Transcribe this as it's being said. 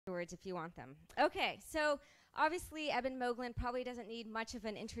afterwards if you want them. Okay, so obviously Eben Moglen probably doesn't need much of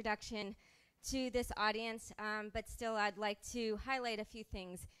an introduction to this audience, but still I'd like to highlight a few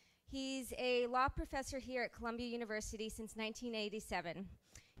things. He's a law professor here at Columbia University since 1987.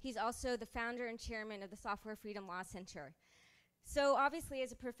 He's also the founder and chairman of the Software Freedom Law Center. So obviously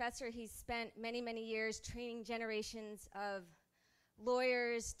as a professor, he's spent many, many years training generations of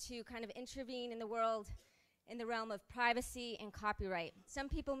lawyers to kind of intervene in the world in the realm of privacy and copyright. Some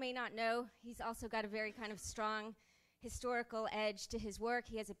people may not know, he's also got a very kind of strong historical edge to his work.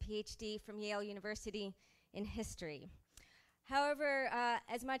 He has a PhD from Yale University in history. However,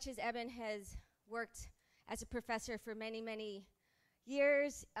 as much as Eben has worked as a professor for many, many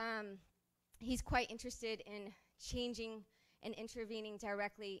years, he's quite interested in changing and intervening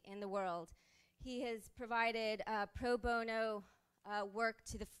directly in the world. He has provided pro bono work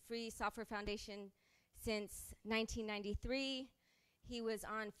to the Free Software Foundation since 1993. He was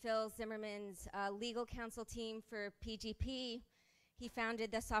on Phil Zimmerman's legal counsel team for PGP. He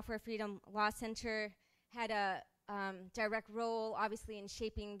founded the Software Freedom Law Center, had a direct role, obviously, in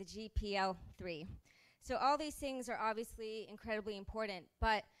shaping the GPL3. So all these things are obviously incredibly important,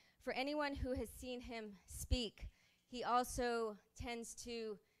 but for anyone who has seen him speak, he also tends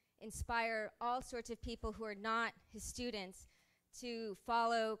to inspire all sorts of people who are not his students to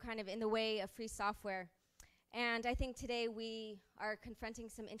follow kind of in the way of free software. And I think today we are confronting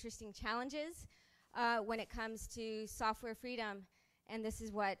some interesting challenges when it comes to software freedom, and this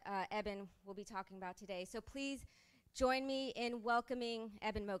is what Eben will be talking about today. So please join me in welcoming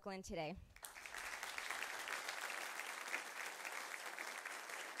Eben Moglen today.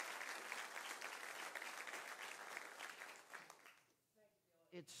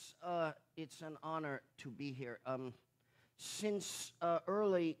 It's an honor to be here. Since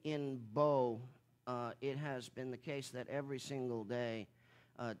early in Bo, it has been the case that every single day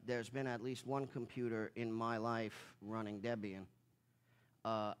there's been at least one computer in my life running Debian,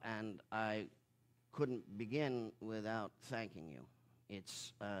 and I couldn't begin without thanking you.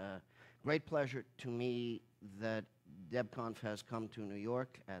 It's a great pleasure to me that DebConf has come to New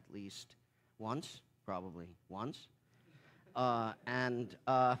York at least once, probably once. And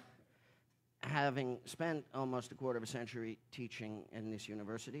having spent almost a quarter of a century teaching in this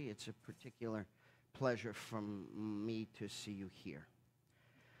university, it's a particular pleasure for me to see you here.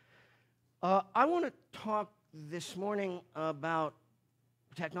 I want to talk this morning about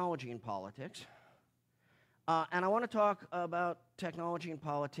technology and politics. And I want to talk about technology and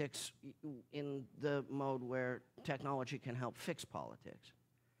politics in the mode where technology can help fix politics.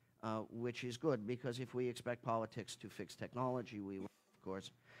 Which is good, because if we expect politics to fix technology, we will, of course,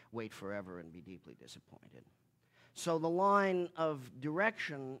 wait forever and be deeply disappointed. So the line of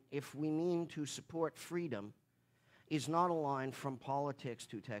direction, if we mean to support freedom, is not a line from politics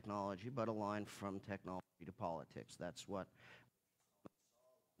to technology, but a line from technology to politics. That's what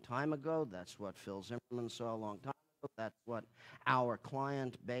time ago, that's what Phil Zimmerman saw a long time ago, that's what our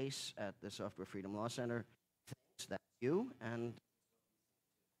client base at the Software Freedom Law Center thinks. That's you, and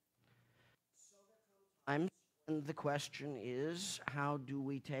and the question is, how do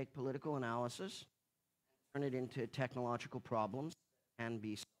we take political analysis, turn it into technological problems, and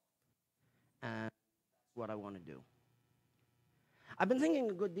be solved? And that's what I want to do. I've been thinking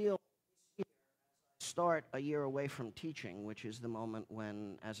a good deal this year as I start a year away from teaching, which is the moment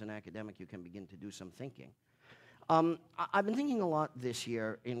when, as an academic, you can begin to do some thinking. I've been thinking a lot this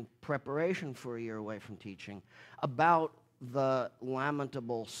year in preparation for a year away from teaching about the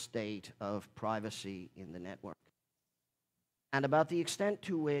lamentable state of privacy in the network, and about the extent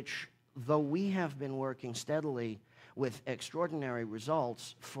to which, though we have been working steadily with extraordinary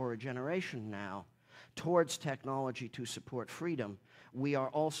results for a generation now towards technology to support freedom, we are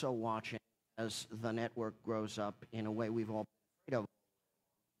also watching as the network grows up in a way we've all been afraid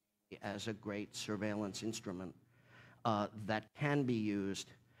of, as a great surveillance instrument that can be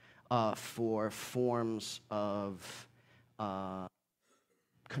used for forms of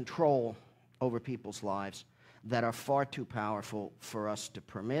control over people's lives that are far too powerful for us to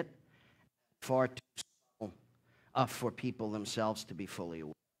permit, far too subtle for people themselves to be fully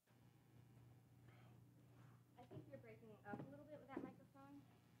aware. I think you're breaking up a little bit with that microphone.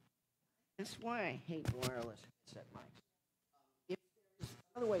 That's why I hate wireless headset mics. If there's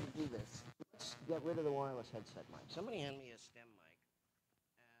another way to do this, let's get rid of the wireless headset mic. Somebody hand me a stem mic,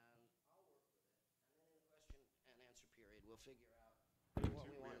 and I'll work with it. And then in the question and answer period, we'll figure out what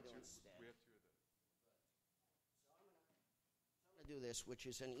we want to do instead. We have two of them. So I'm going to do this, which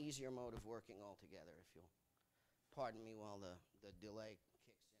is an easier mode of working altogether, if you'll pardon me while the delay kicks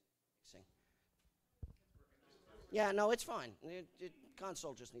in. Mixing. Yeah, no, it's fine.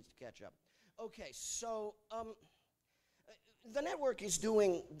 Console just needs to catch up. Okay, so the network is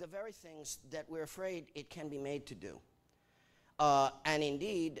doing the very things that we're afraid it can be made to do. And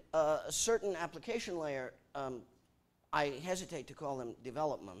indeed, a certain application layer, I hesitate to call them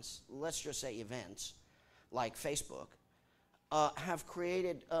developments, let's just say events, like Facebook, have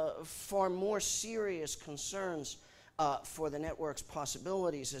created far more serious concerns for the network's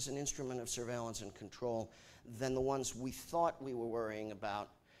possibilities as an instrument of surveillance and control than the ones we thought we were worrying about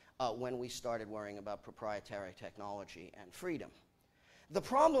when we started worrying about proprietary technology and freedom. The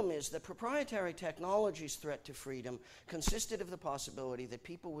problem is that proprietary technology's threat to freedom consisted of the possibility that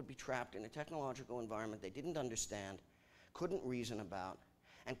people would be trapped in a technological environment they didn't understand, couldn't reason about,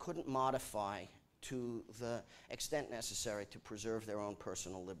 and couldn't modify to the extent necessary to preserve their own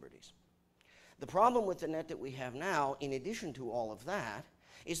personal liberties. The problem with the net that we have now, in addition to all of that,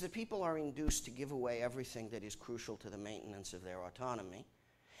 is that people are induced to give away everything that is crucial to the maintenance of their autonomy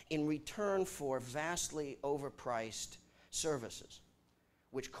in return for vastly overpriced services,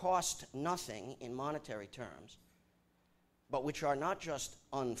 which cost nothing in monetary terms, but which are not just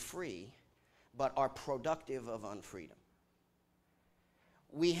unfree, but are productive of unfreedom.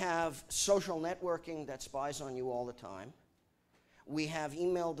 We have social networking that spies on you all the time. We have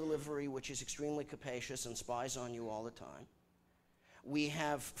email delivery, which is extremely capacious and spies on you all the time. We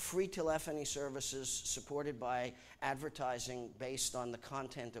have free telephony services supported by advertising based on the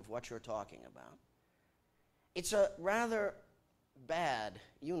content of what you're talking about. It's a rather bad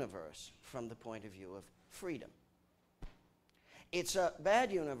universe from the point of view of freedom. It's a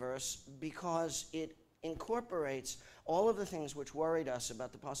bad universe because it incorporates all of the things which worried us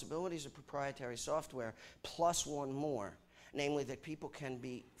about the possibilities of proprietary software, plus one more, namely that people can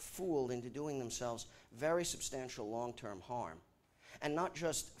be fooled into doing themselves very substantial long-term harm. And not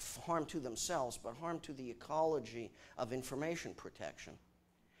just harm to themselves, but harm to the ecology of information protection,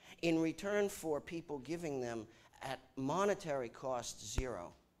 in return for people giving them, at monetary cost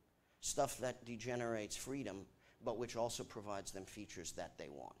zero, stuff that degenerates freedom, but which also provides them features that they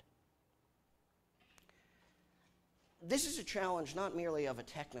want. This is a challenge not merely of a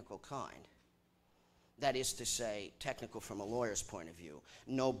technical kind, that is to say, technical from a lawyer's point of view.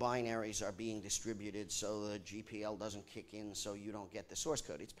 No binaries are being distributed so the GPL doesn't kick in so you don't get the source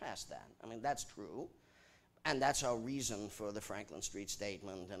code. It's past that. I mean, that's true. And that's a reason for the Franklin Street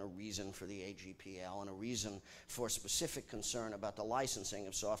Statement and a reason for the AGPL and a reason for specific concern about the licensing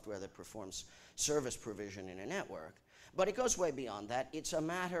of software that performs service provision in a network. But it goes way beyond that. It's a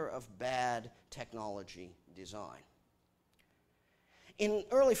matter of bad technology design. In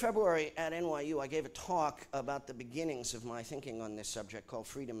early February at NYU, I gave a talk about the beginnings of my thinking on this subject called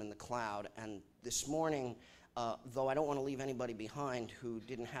Freedom in the Cloud. And this morning, though I don't want to leave anybody behind who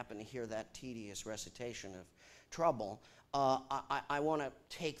didn't happen to hear that tedious recitation of trouble, I want to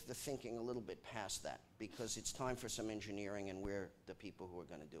take the thinking a little bit past that, because it's time for some engineering and we're the people who are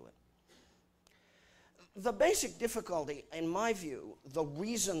going to do it. The basic difficulty, in my view, the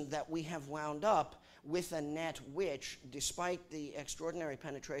reason that we have wound up with a net which, despite the extraordinary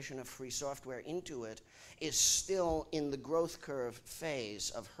penetration of free software into it, is still in the growth curve phase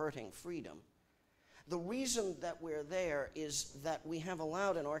of hurting freedom. The reason that we're there is that we have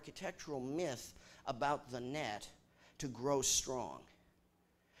allowed an architectural myth about the net to grow strong.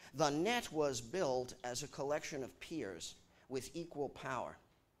 The net was built as a collection of peers with equal power,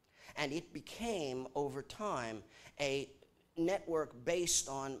 and it became, over time, a network based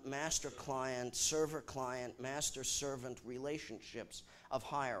on master-client, server-client, master-servant relationships of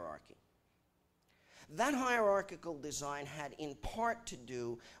hierarchy. That hierarchical design had in part to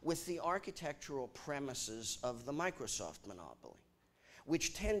do with the architectural premises of the Microsoft monopoly,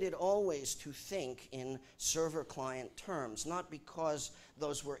 which tended always to think in server-client terms, not because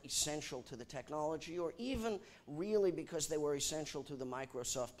those were essential to the technology or even really because they were essential to the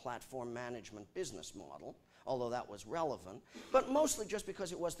Microsoft platform management business model, although that was relevant, but mostly just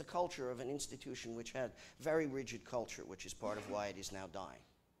because it was the culture of an institution which had very rigid culture, which is part of why it is now dying.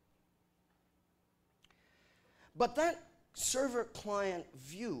 But that server-client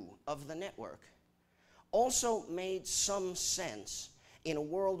view of the network also made some sense in a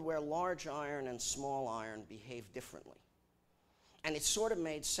world where large iron and small iron behave differently. And it sort of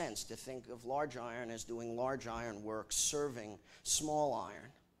made sense to think of large iron as doing large iron work serving small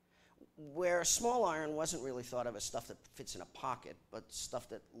iron, where small iron wasn't really thought of as stuff that fits in a pocket, but stuff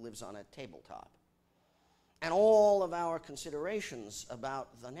that lives on a tabletop. And all of our considerations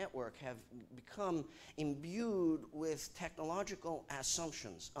about the network have become imbued with technological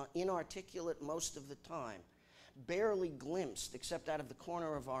assumptions, inarticulate most of the time, barely glimpsed, except out of the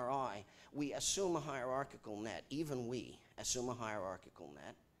corner of our eye, we assume a hierarchical net, even we assume a hierarchical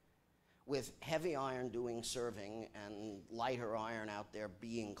net, with heavy iron doing serving and lighter iron out there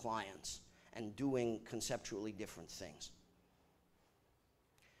being clients and doing conceptually different things.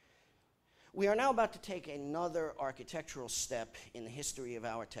 We are now about to take another architectural step in the history of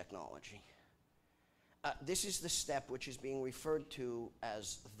our technology. This is the step which is being referred to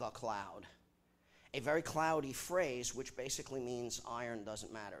as the cloud, a very cloudy phrase which basically means iron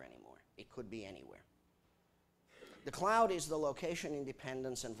doesn't matter anymore. It could be anywhere. The cloud is the location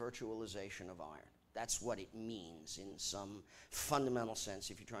independence and virtualization of iron. That's what it means in some fundamental sense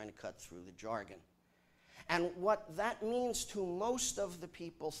if you're trying to cut through the jargon. And what that means to most of the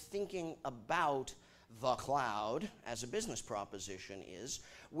people thinking about the cloud as a business proposition is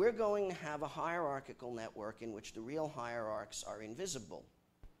we're going to have a hierarchical network in which the real hierarchs are invisible,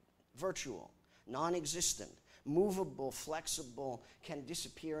 virtual, non-existent, movable, flexible, can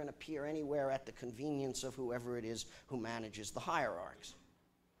disappear and appear anywhere at the convenience of whoever it is who manages the hierarchs.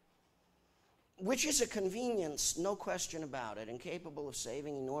 Which is a convenience, no question about it, and capable of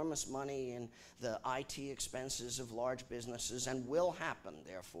saving enormous money in the IT expenses of large businesses, and will happen,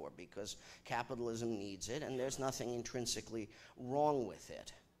 therefore, because capitalism needs it, and there's nothing intrinsically wrong with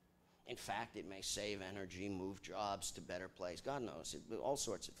it. In fact, it may save energy, move jobs to better places, God knows, all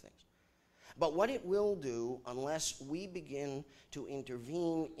sorts of things. But what it will do, unless we begin to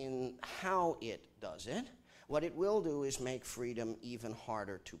intervene in how it does it, what it will do is make freedom even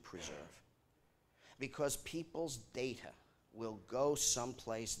harder to preserve. Because people's data will go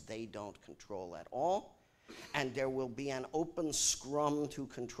someplace they don't control at all, and there will be an open scrum to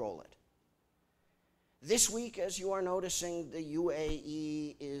control it. This week, as you are noticing, the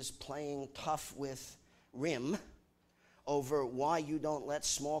UAE is playing tough with RIM over why you don't let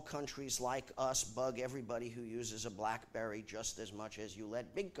small countries like us bug everybody who uses a BlackBerry just as much as you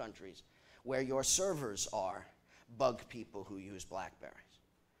let big countries, where your servers are, bug people who use BlackBerries.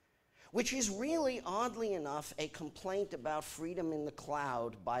 Which is really, oddly enough, a complaint about freedom in the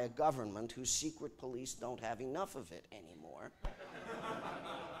cloud by a government whose secret police don't have enough of it anymore.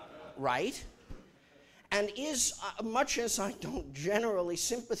 Right? And is, much as I don't generally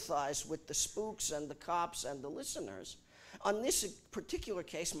sympathize with the spooks and the cops and the listeners, on this particular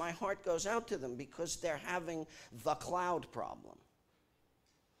case, my heart goes out to them because they're having the cloud problem.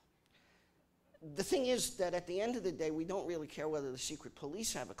 The thing is that at the end of the day, we don't really care whether the secret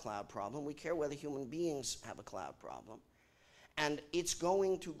police have a cloud problem. We care whether human beings have a cloud problem. And it's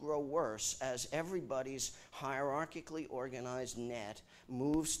going to grow worse as everybody's hierarchically organized net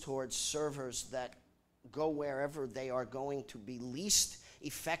moves towards servers that go wherever they are going to be least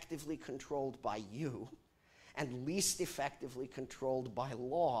effectively controlled by you and least effectively controlled by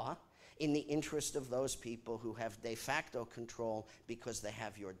law in the interest of those people who have de facto control because they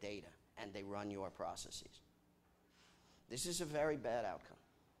have your data and they run your processes. This is a very bad outcome.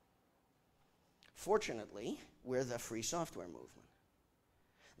 Fortunately, we're the free software movement.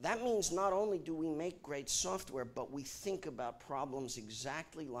 That means not only do we make great software, but we think about problems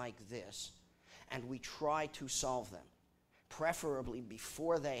exactly like this, and we try to solve them, preferably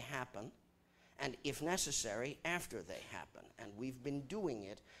before they happen, and if necessary, after they happen. And we've been doing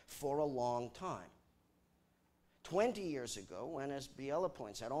it for a long time. 20 years ago, when, as Biela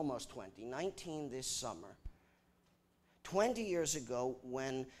points out, almost 20, 19 this summer, 20 years ago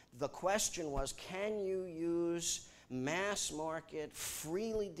when the question was, can you use mass market,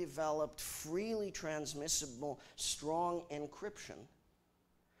 freely developed, freely transmissible, strong encryption?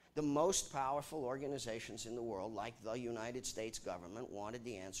 The most powerful organizations in the world, like the United States government, wanted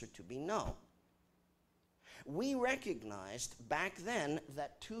the answer to be no. We recognized back then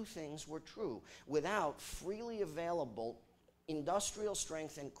that two things were true. Without freely available industrial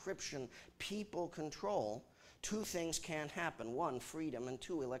strength encryption, people control, two things can't happen. One, freedom, and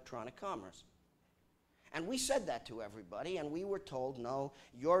two, electronic commerce. And we said that to everybody, and we were told, no,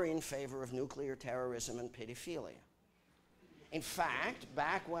 you're in favor of nuclear terrorism and pedophilia. In fact,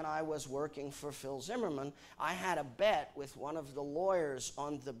 back when I was working for Phil Zimmerman, I had a bet with one of the lawyers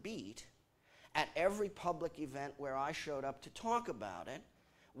on the beat. At every public event where I showed up to talk about it,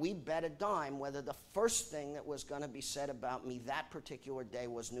 we bet a dime whether the first thing that was going to be said about me that particular day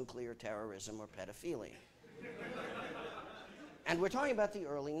was nuclear terrorism or pedophilia. And we're talking about the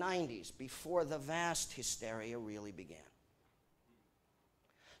early 90s, before the vast hysteria really began.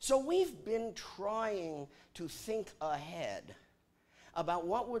 So we've been trying to think ahead about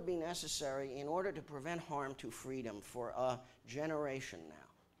what would be necessary in order to prevent harm to freedom for a generation now.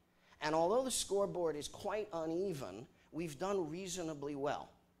 And although the scoreboard is quite uneven, we've done reasonably well.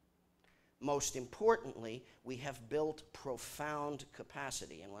 Most importantly, we have built profound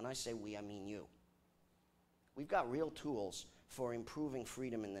capacity. And when I say we, I mean you. We've got real tools for improving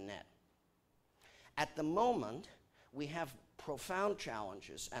freedom in the net. At the moment, we have profound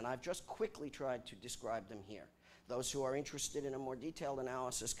challenges, and I've just quickly tried to describe them here. Those who are interested in a more detailed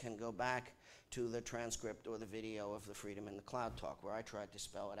analysis can go back to the transcript or the video of the Freedom in the Cloud talk, where I tried to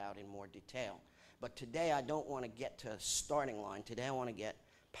spell it out in more detail. But today I don't want to get to the starting line. Today I want to get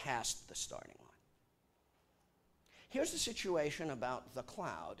past the starting line. Here's the situation about the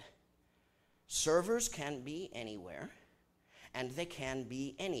cloud. Servers can be anywhere, and they can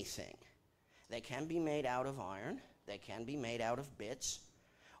be anything. They can be made out of iron. They can be made out of bits.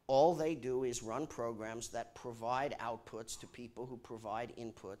 All they do is run programs that provide outputs to people who provide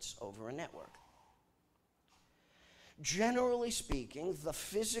inputs over a network. Generally speaking, the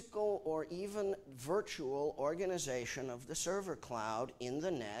physical or even virtual organization of the server cloud in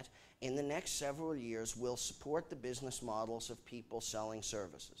the net in the next several years will support the business models of people selling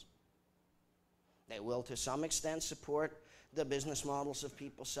services. They will, to some extent, support the business models of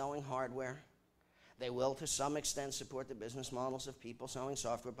people selling hardware. They will, to some extent, support the business models of people selling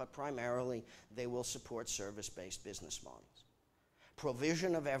software, but primarily they will support service-based business models.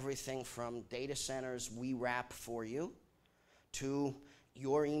 Provision of everything from data centers we wrap for you to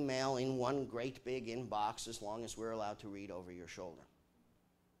your email in one great big inbox as long as we're allowed to read over your shoulder.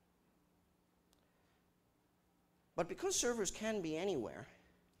 But because servers can be anywhere,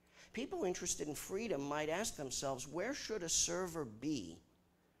 people interested in freedom might ask themselves, where should a server be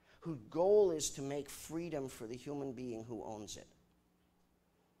whose goal is to make freedom for the human being who owns it?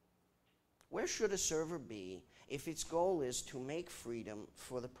 Where should a server be if its goal is to make freedom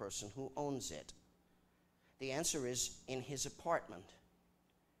for the person who owns it? The answer is in his apartment,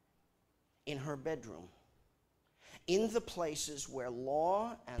 in her bedroom, in the places where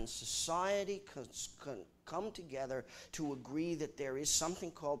law and society come together to agree that there is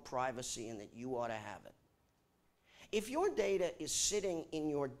something called privacy and that you ought to have it. If your data is sitting in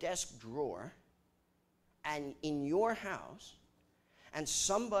your desk drawer and in your house, and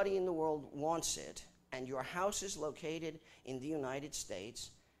somebody in the world wants it, and your house is located in the United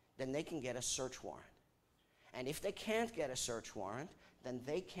States, then they can get a search warrant. And if they can't get a search warrant, then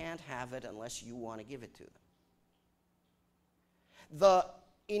they can't have it unless you want to give it to them. The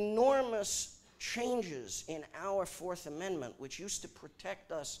enormous changes in our Fourth Amendment, which used to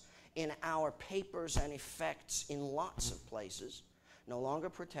protect us in our papers and effects in lots of places, no longer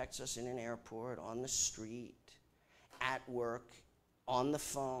protects us in an airport, on the street, at work, on the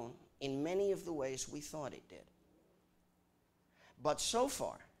phone, in many of the ways we thought it did. But so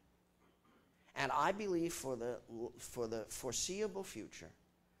far, and I believe for the foreseeable future,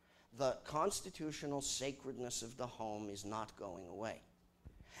 the constitutional sacredness of the home is not going away.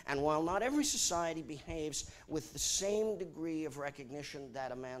 And while not every society behaves with the same degree of recognition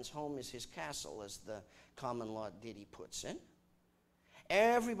that a man's home is his castle, as the common law ditty puts it,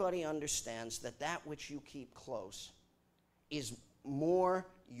 everybody understands that that which you keep close is more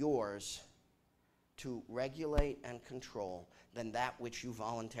yours to regulate and control than that which you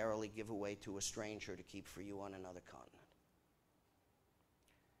voluntarily give away to a stranger to keep for you on another continent.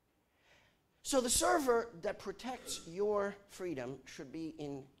 So the server that protects your freedom should be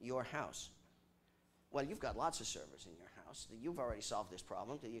in your house. Well, you've got lots of servers in your house. You've already solved this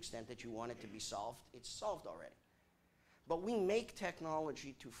problem to the extent that you want it to be solved. It's solved already. But we make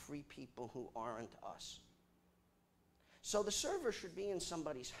technology to free people who aren't us. So the server should be in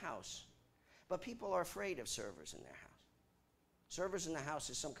somebody's house, but people are afraid of servers in their house. Servers in the house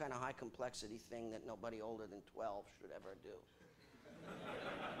is some kind of high complexity thing that nobody older than 12 should ever do.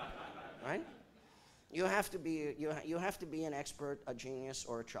 Right? You have to be an expert, a genius,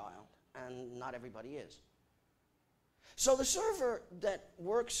 or a child, and not everybody is. So the server that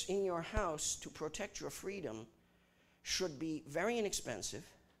works in your house to protect your freedom should be very inexpensive,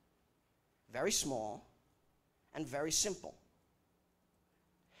 very small, and very simple.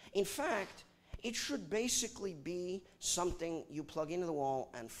 In fact, it should basically be something you plug into the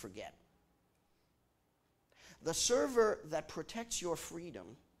wall and forget. The server that protects your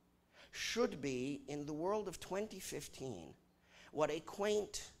freedom should be, in the world of 2015, what a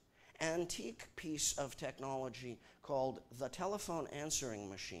quaint, antique piece of technology called the telephone answering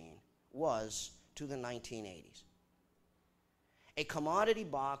machine was to the 1980s. A commodity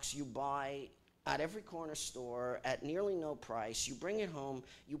box you buy at every corner store at nearly no price. You bring it home,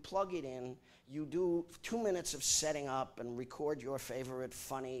 you plug it in, you do 2 minutes of setting up and record your favorite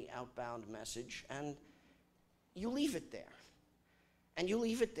funny outbound message, and you leave it there. And you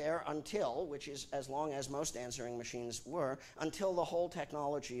leave it there until, which is as long as most answering machines were, until the whole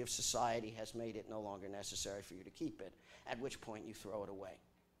technology of society has made it no longer necessary for you to keep it, at which point you throw it away.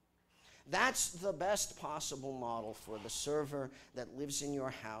 That's the best possible model for the server that lives in your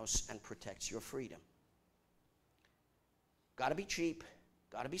house and protects your freedom. Got to be cheap,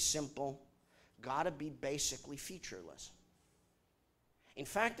 got to be simple, got to be basically featureless. In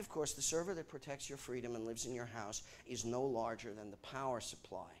fact, of course, the server that protects your freedom and lives in your house is no larger than the power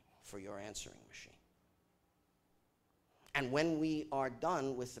supply for your answering machine. And when we are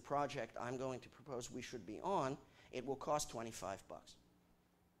done with the project I'm going to propose we should be on, it will cost 25 bucks.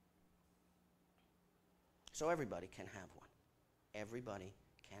 So everybody can have one. Everybody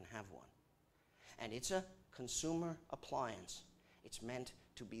can have one. And it's a consumer appliance. It's meant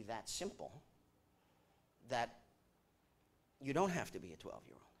to be that simple that you don't have to be a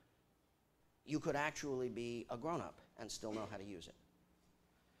 12-year-old. You could actually be a grown-up and still know how to use it.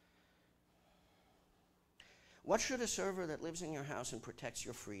 What should a server that lives in your house and protects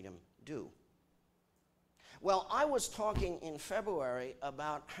your freedom do? Well, I was talking in February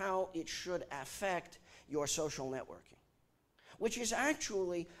about how it should affect your social networking, which is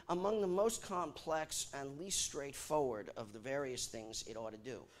actually among the most complex and least straightforward of the various things it ought to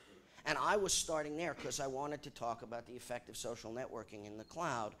do. And I was starting there because I wanted to talk about the effect of social networking in the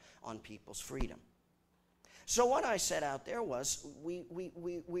cloud on people's freedom. So what I set out there was we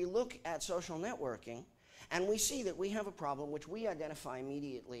look at social networking and we see that we have a problem which we identify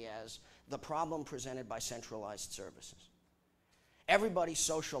immediately as the problem presented by centralized services. Everybody's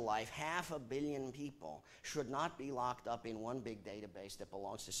social life, 500 million people, should not be locked up in one big database that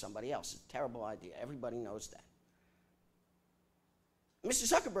belongs to somebody else. It's a terrible idea. Everybody knows that. Mr.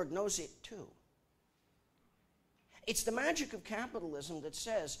 Zuckerberg knows it too. It's the magic of capitalism that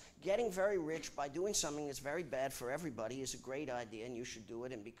says getting very rich by doing something that's very bad for everybody is a great idea and you should do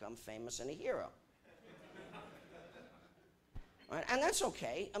it and become famous and a hero. Right? And that's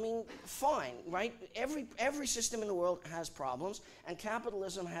okay. I mean, fine, right? Every system in the world has problems, and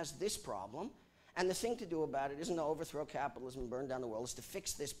capitalism has this problem. And the thing to do about it isn't to overthrow capitalism and burn down the world, it's to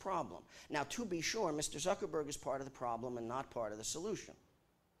fix this problem. Now, to be sure, Mr. Zuckerberg is part of the problem and not part of the solution.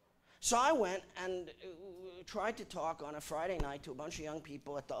 So I went and tried to talk on a Friday night to a bunch of young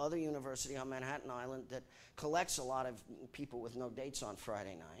people at the other university on Manhattan Island that collects a lot of people with no dates on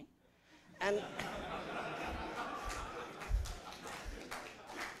Friday night.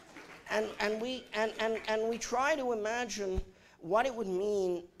 And we try to imagine what it would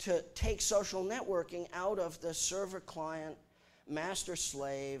mean to take social networking out of the server-client,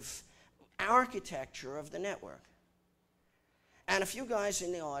 master-slave architecture of the network. And a few guys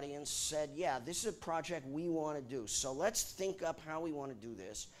in the audience said, yeah, this is a project we want to do, so let's think up how we want to do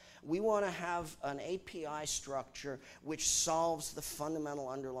this. We want to have an API structure which solves the fundamental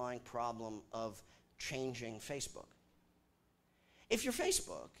underlying problem of changing Facebook. If you're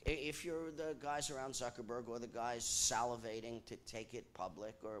Facebook, if you're the guys around Zuckerberg or the guys salivating to take it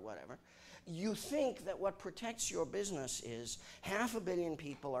public or whatever, you think that what protects your business is 500 million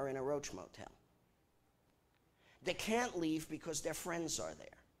people are in a roach motel. They can't leave because their friends are there.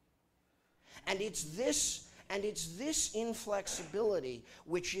 And it's this inflexibility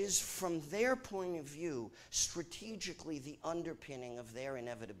which is, from their point of view, strategically the underpinning of their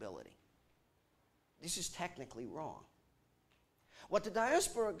inevitability. This is technically wrong. What the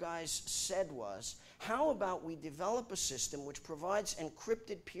diaspora guys said was, how about we develop a system which provides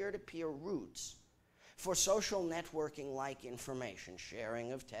encrypted peer-to-peer routes for social networking-like information,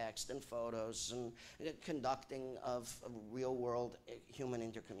 sharing of text and photos and conducting of real-world human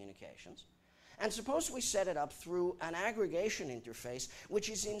intercommunications. And suppose we set it up through an aggregation interface which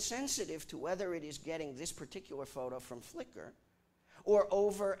is insensitive to whether it is getting this particular photo from Flickr or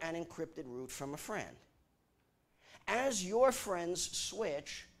over an encrypted route from a friend. As your friends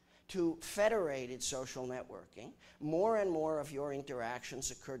switch to federated social networking, more and more of your interactions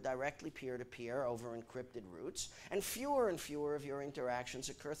occur directly peer-to-peer over encrypted routes, and fewer of your interactions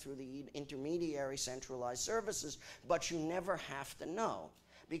occur through the intermediary centralized services, but you never have to know,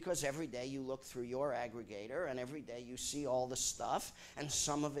 because every day you look through your aggregator, and every day you see all the stuff, and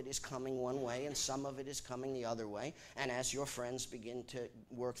some of it is coming one way, and some of it is coming the other way, and as your friends begin to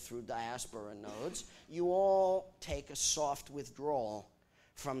work through diaspora nodes, you all take a soft withdrawal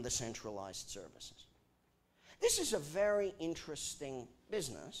from the centralized services. This is a very interesting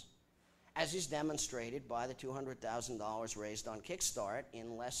business, as is demonstrated by the $200,000 raised on Kickstart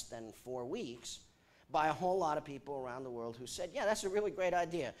in less than 4 weeks, by a whole lot of people around the world who said, yeah, that's a really great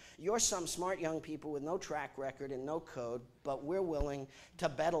idea. You're some smart young people with no track record and no code, but we're willing to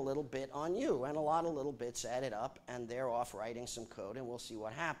bet a little bit on you. And a lot of little bits added up, and they're off writing some code, and we'll see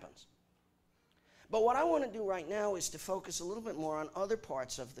what happens. But what I want to do right now is to focus a little bit more on other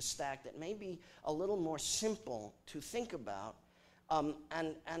parts of the stack that may be a little more simple to think about,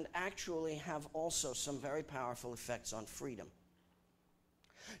 and actually have also some very powerful effects on freedom.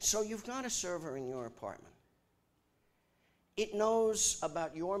 So you've got a server in your apartment. It knows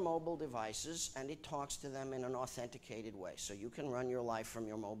about your mobile devices, and it talks to them in an authenticated way. So you can run your life from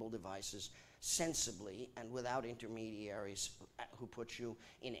your mobile devices sensibly and without intermediaries who put you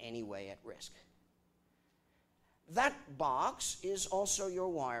in any way at risk. That box is also your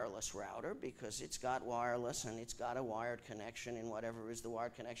wireless router, because it's got wireless and it's got a wired connection in whatever is the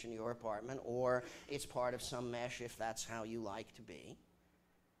wired connection to your apartment, or it's part of some mesh if that's how you like to be.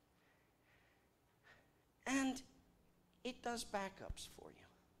 And it does backups for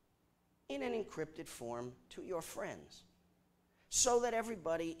you in an encrypted form to your friends, so that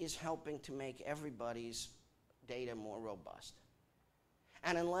everybody is helping to make everybody's data more robust.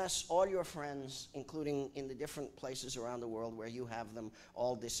 And unless all your friends, including in the different places around the world where you have them,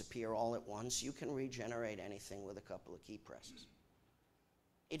 all disappear all at once, you can regenerate anything with a couple of key presses.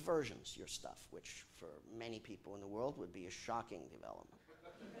 It versions your stuff, which for many people in the world would be a shocking development.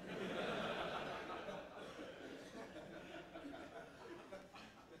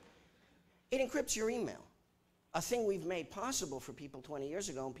 It encrypts your email, a thing we've made possible for people 20 years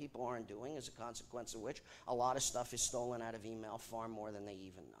ago and people aren't doing, as a consequence of which a lot of stuff is stolen out of email far more than they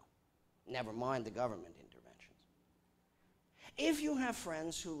even know. Never mind the government interventions. If you have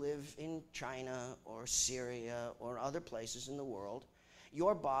friends who live in China or Syria or other places in the world,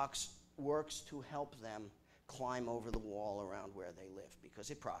 your box works to help them climb over the wall around where they live,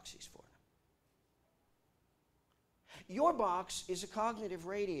 because it proxies for them. Your box is a cognitive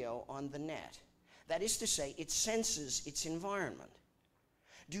radio on the net. That is to say, it senses its environment.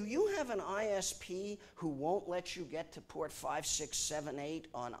 Do you have an ISP who won't let you get to port 5678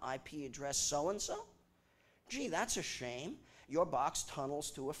 on IP address so-and-so? Gee, that's a shame. Your box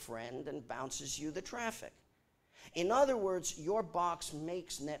tunnels to a friend and bounces you the traffic. In other words, your box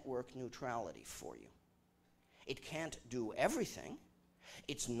makes network neutrality for you. It can't do everything.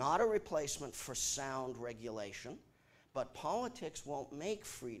 It's not a replacement for sound regulation. But politics won't make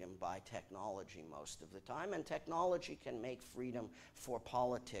freedom by technology most of the time, and technology can make freedom for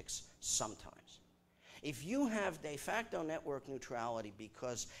politics sometimes. If you have de facto network neutrality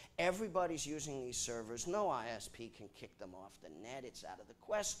because everybody's using these servers, no ISP can kick them off the net, it's out of the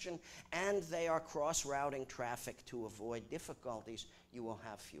question, and they are cross-routing traffic to avoid difficulties, you will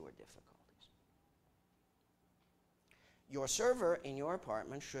have fewer difficulties. Your server in your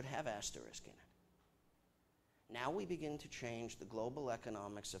apartment should have asterisk in it. Now we begin to change the global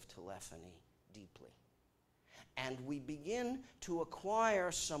economics of telephony deeply. And we begin to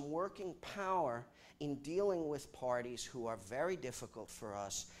acquire some working power in dealing with parties who are very difficult for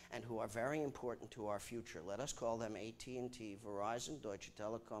us and who are very important to our future. Let us call them AT&T, Verizon, Deutsche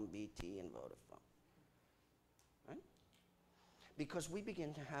Telekom, BT, and Vodafone. Right? Because we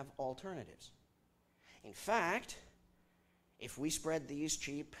begin to have alternatives. In fact, if we spread these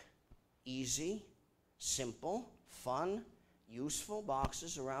cheap, easy, simple, fun, useful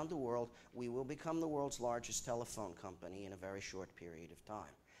boxes around the world, we will become the world's largest telephone company in a very short period of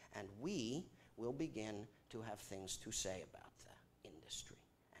time. And we will begin to have things to say about the industry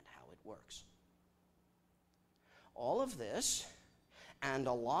and how it works. All of this, and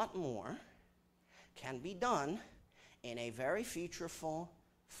a lot more, can be done in a very featureful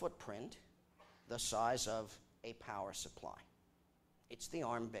footprint the size of a power supply. It's the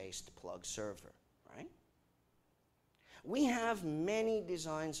ARM-based plug server. Right? We have many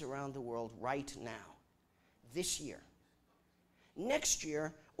designs around the world right now, this year. Next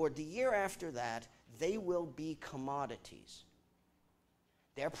year, or the year after that, they will be commodities.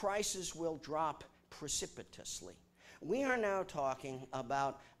 Their prices will drop precipitously. We are now talking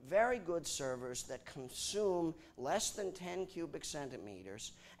about very good servers that consume less than 10 cubic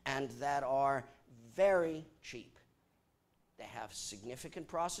centimeters and that are very cheap. They have significant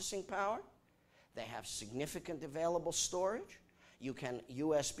processing power. They have significant available storage. You can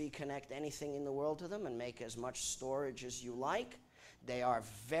USB connect anything in the world to them and make as much storage as you like. They are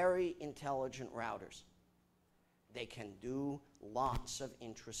very intelligent routers. They can do lots of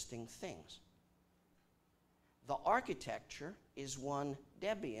interesting things. The architecture is one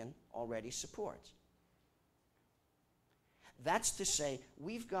Debian already supports. That's to say,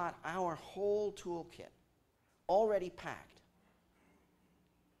 we've got our whole toolkit already packed.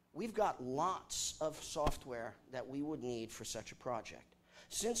 We've got lots of software that we would need for such a project.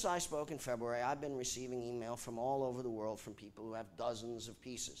 Since I spoke in February, I've been receiving email from all over the world from people who have dozens of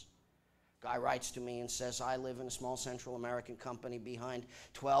pieces. Guy writes to me and says, I live in a small Central American company behind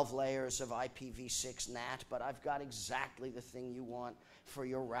 12 layers of IPv6 NAT, but I've got exactly the thing you want for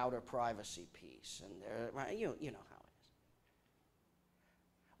your router privacy piece. And right, you know how it is.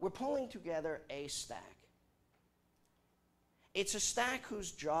 We're pulling together a stack. It's a stack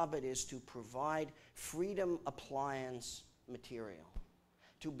whose job it is to provide freedom appliance material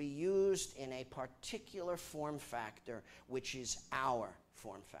to be used in a particular form factor, which is our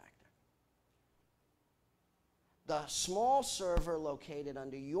form factor. The small server located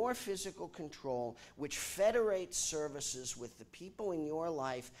under your physical control, which federates services with the people in your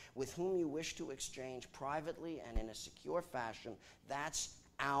life with whom you wish to exchange privately and in a secure fashion, that's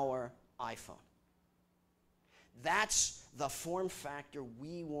our iPhone. That's the form factor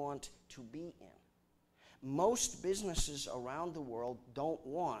we want to be in. Most businesses around the world don't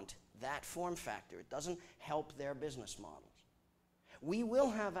want that form factor. It doesn't help their business models. We will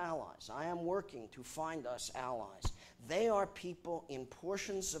have allies. I am working to find us allies. They are people in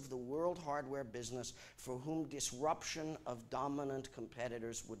portions of the world hardware business for whom disruption of dominant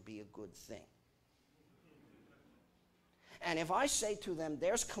competitors would be a good thing. And if I say to them,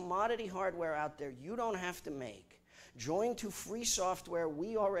 there's commodity hardware out there you don't have to make, joined to free software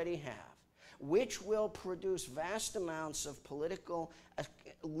we already have, which will produce vast amounts of political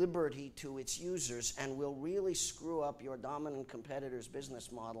liberty to its users and will really screw up your dominant competitor's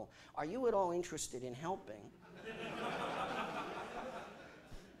business model, are you at all interested in helping?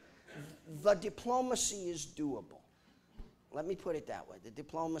 The diplomacy is doable. Let me put it that way. The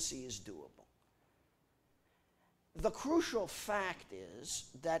diplomacy is doable. The crucial fact is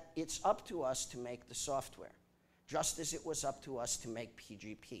that it's up to us to make the software, just as it was up to us to make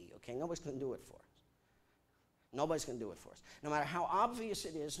PGP, okay? Nobody's going to do it for us. Nobody's going to do it for us. No matter how obvious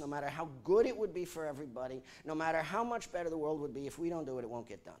it is, no matter how good it would be for everybody, no matter how much better the world would be, if we don't do it, it won't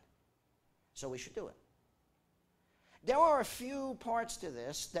get done. So we should do it. There are a few parts to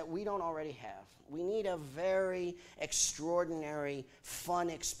this that we don't already have. We need a very extraordinary, fun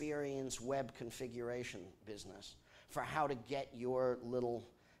experience web configuration business for how to get your little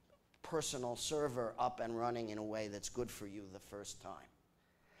personal server up and running in a way that's good for you the first time.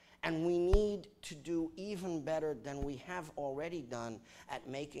 And we need to do even better than we have already done at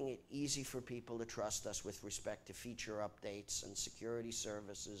making it easy for people to trust us with respect to feature updates and security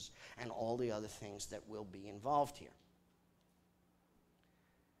services and all the other things that will be involved here.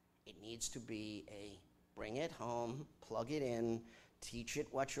 It needs to be a bring it home, plug it in, teach it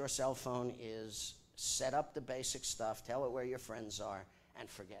what your cell phone is, set up the basic stuff, tell it where your friends are, and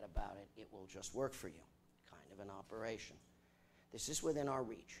forget about it. It will just work for you, kind of an operation. This is within our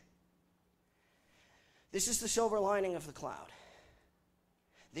reach. This is the silver lining of the cloud.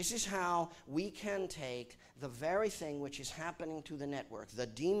 This is how we can take the very thing which is happening to the network, the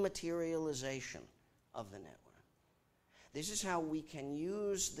dematerialization of the network. This is how we can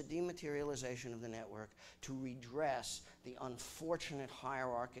use the dematerialization of the network to redress the unfortunate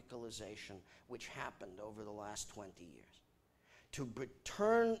hierarchicalization which happened over the last 20 years. To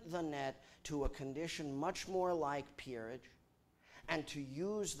return the net to a condition much more like peerage, and to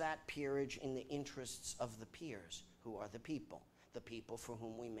use that peerage in the interests of the peers, who are the people for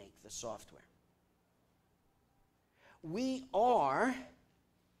whom we make the software. We are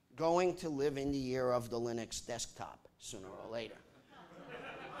going to live in the year of the Linux desktop, sooner or later.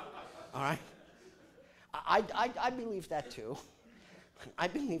 All right? I believe that too. I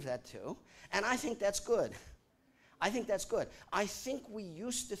believe that too. And I think that's good. I think that's good. I think we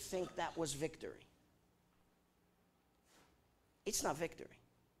used to think that was victory. It's not victory.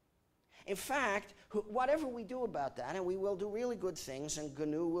 In fact, whatever we do about that, and we will do really good things, and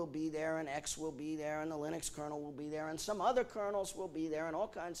GNU will be there, and X will be there, and the Linux kernel will be there, and some other kernels will be there, and all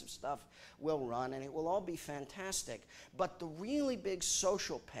kinds of stuff will run, and it will all be fantastic. But the really big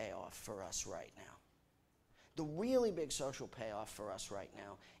social payoff for us right now,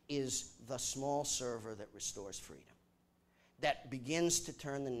 is the small server that restores freedom, that begins to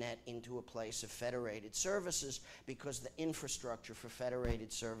turn the net into a place of federated services, because the infrastructure for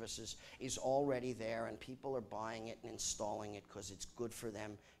federated services is already there and people are buying it and installing it because it's good for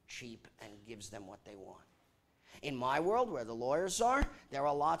them, cheap, and gives them what they want. In my world, where the lawyers are, there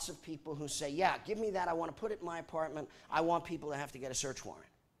are lots of people who say, yeah, give me that, I want to put it in my apartment, I want people to have to get a search warrant.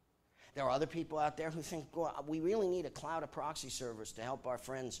 There are other people out there who think, well, we really need a cloud of proxy servers to help our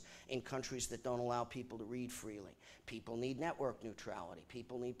friends in countries that don't allow people to read freely. People need network neutrality.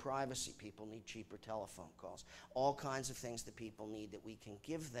 People need privacy. People need cheaper telephone calls. All kinds of things that people need that we can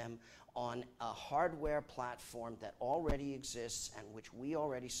give them on a hardware platform that already exists and which we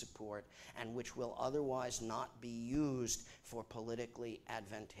already support and which will otherwise not be used for politically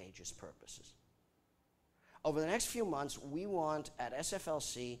advantageous purposes. Over the next few months, we want at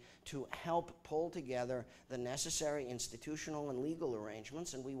SFLC to help pull together the necessary institutional and legal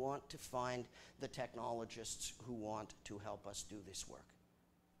arrangements, and we want to find the technologists who want to help us do this work.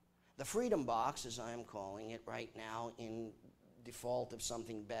 The Freedom Box, as I am calling it right now in default of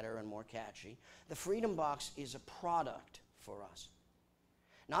something better and more catchy, the Freedom Box is a product for us.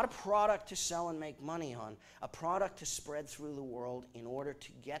 Not a product to sell and make money on, a product to spread through the world in order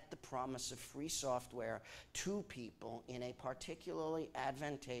to get the promise of free software to people in a particularly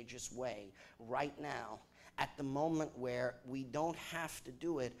advantageous way right now, at the moment where we don't have to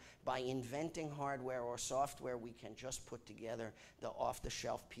do it by inventing hardware or software. We can just put together the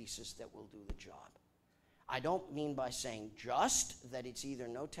off-the-shelf pieces that will do the job. I don't mean by saying just that it's either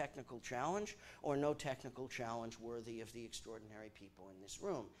no technical challenge or no technical challenge worthy of the extraordinary people in this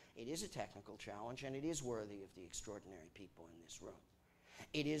room. It is a technical challenge, and it is worthy of the extraordinary people in this room.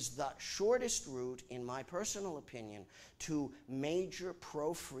 It is the shortest route, in my personal opinion, to major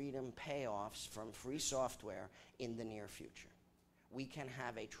pro-freedom payoffs from free software in the near future. We can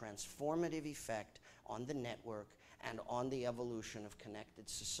have a transformative effect on the network and on the evolution of connected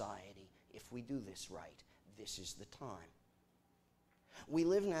society if we do this right. This is the time. We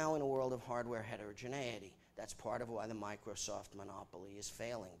live now in a world of hardware heterogeneity. That's part of why the Microsoft monopoly is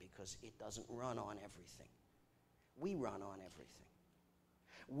failing, because it doesn't run on everything. We run on everything.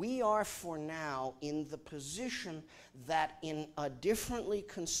 We are, for now, in the position that in a differently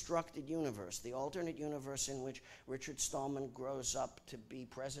constructed universe, the alternate universe in which Richard Stallman grows up to be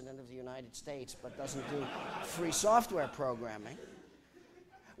President of the United States but doesn't do free software programming,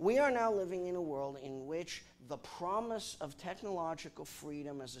 we are now living in a world in which the promise of technological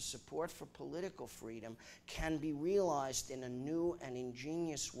freedom as a support for political freedom can be realized in a new and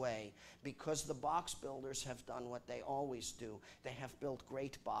ingenious way, because the box builders have done what they always do. They have built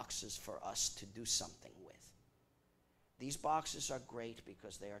great boxes for us to do something with. These boxes are great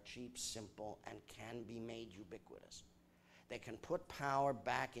because they are cheap, simple, and can be made ubiquitous. They can put power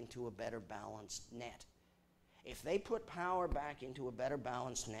back into a better balanced net. If they put power back into a better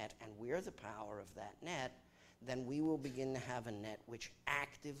balanced net, and we're the power of that net, then we will begin to have a net which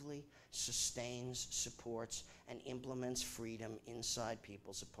actively sustains, supports, and implements freedom inside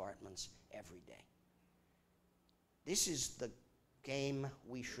people's apartments every day. This is the game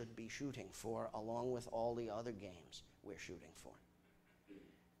we should be shooting for, along with all the other games we're shooting for.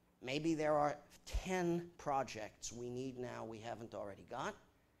 Maybe there are 10 projects we need now we haven't already got,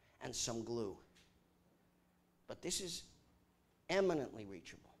 and some glue. But this is eminently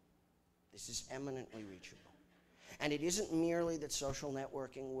reachable. This is eminently reachable. And it isn't merely that social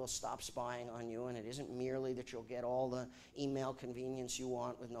networking will stop spying on you, and it isn't merely that you'll get all the email convenience you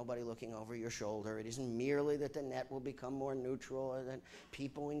want with nobody looking over your shoulder. It isn't merely that the net will become more neutral, or that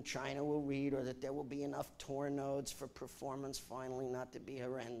people in China will read, or that there will be enough Tor nodes for performance finally not to be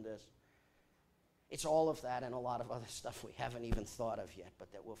horrendous. It's all of that and a lot of other stuff we haven't even thought of yet,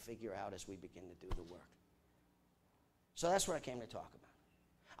 but that we'll figure out as we begin to do the work. So that's what I came to talk about.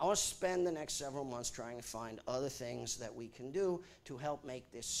 I want to spend the next several months trying to find other things that we can do to help make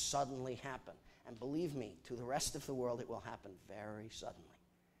this suddenly happen. And believe me, to the rest of the world, it will happen very suddenly.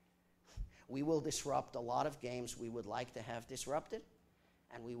 We will disrupt a lot of games we would like to have disrupted,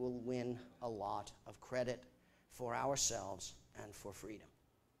 and we will win a lot of credit for ourselves and for freedom.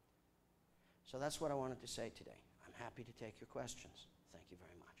 So that's what I wanted to say today. I'm happy to take your questions. Thank you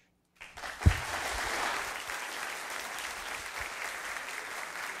very much.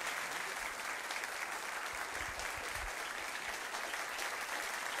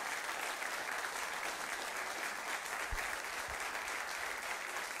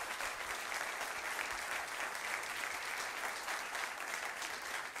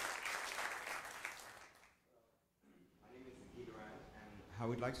 How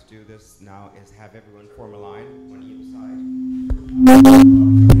we'd like to do this now is have everyone form a line on either side.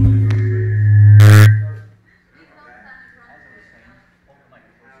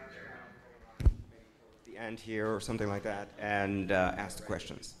 The end here or something like that, and ask the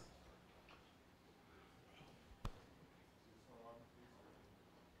questions.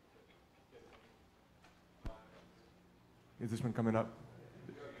 Is this one coming up?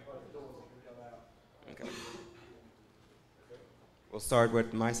 Okay. We'll start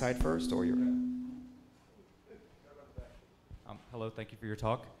with my side first, or your. Hello, thank you for your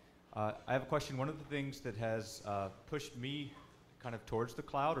talk. I have a question. One of the things that has pushed me kind of towards the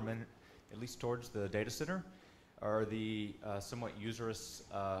cloud, or at least towards the data center, are the somewhat usurious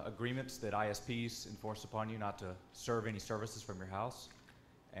agreements that ISPs enforce upon you not to serve any services from your house.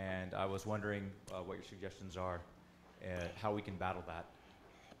 And I was wondering what your suggestions are, how we can battle that.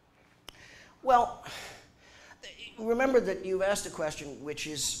 Well, remember that you've asked a question which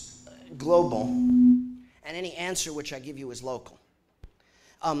is global, and any answer which I give you is local.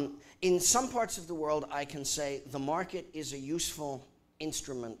 In some parts of the world, I can say the market is a useful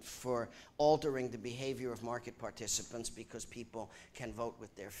instrument for altering the behavior of market participants because people can vote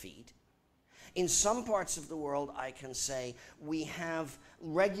with their feet. In some parts of the world, I can say we have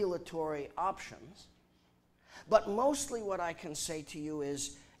regulatory options, but mostly what I can say to you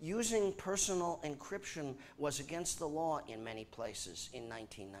is using personal encryption was against the law in many places in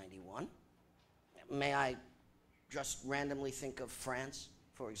 1991. May I just randomly think of France,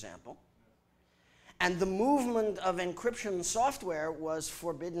 for example? And the movement of encryption software was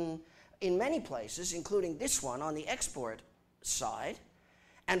forbidden in many places, including this one on the export side.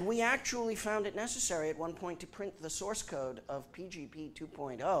 And we actually found it necessary at one point to print the source code of PGP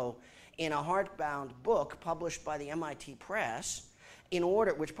 2.0 in a hardbound book published by the MIT Press, in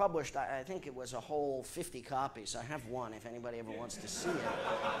order, which published, I think it was a whole 50 copies. I have one if anybody ever wants to see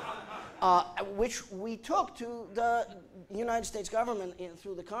it. Which we took to the United States government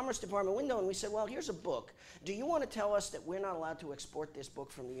through the Commerce Department window, and we said, well, here's a book. Do you want to tell us that we're not allowed to export this book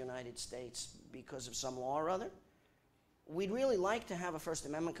from the United States because of some law or other? We'd really like to have a First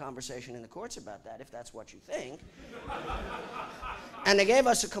Amendment conversation in the courts about that, if that's what you think. And they gave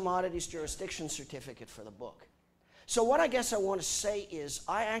us a commodities jurisdiction certificate for the book. So what I guess I want to say is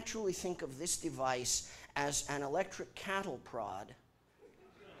I actually think of this device as an electric cattle prod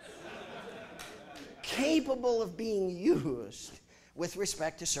capable of being used with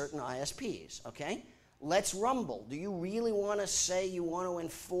respect to certain ISPs, okay? Let's rumble. Do you really want to say you want to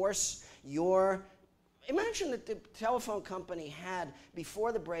enforce your... Imagine that the telephone company had,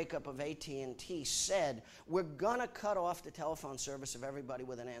 before the breakup of AT&T, said, we're going to cut off the telephone service of everybody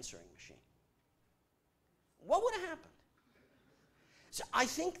with an answering machine. What would have happened? So I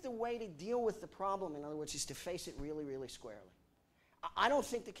think the way to deal with the problem, in other words, is to face it really, really squarely. I don't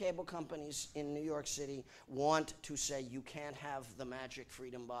think the cable companies in New York City want to say you can't have the magic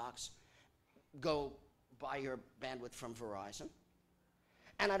Freedom Box, go buy your bandwidth from Verizon.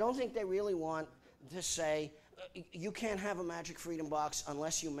 And I don't think they really want to say you can't have a magic Freedom Box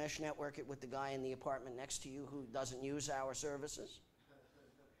unless you mesh network it with the guy in the apartment next to you who doesn't use our services.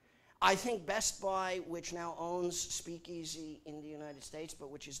 I think Best Buy, which now owns Speakeasy in the United States,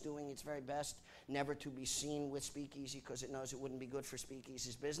 but which is doing its very best never to be seen with Speakeasy because it knows it wouldn't be good for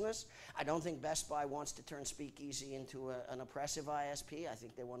Speakeasy's business. I don't think Best Buy wants to turn Speakeasy into an oppressive ISP. I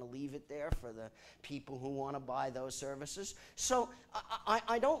think they want to leave it there for the people who want to buy those services. So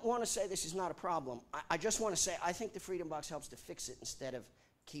I don't want to say this is not a problem. I just want to say I think the Freedom Box helps to fix it instead of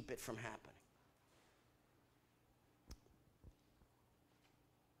keep it from happening.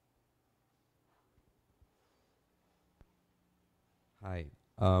 Hi,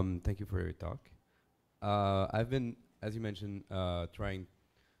 thank you for your talk. I've been, as you mentioned, trying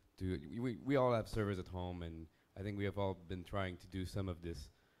to, we all have servers at home, and I think we have all been trying to do some of this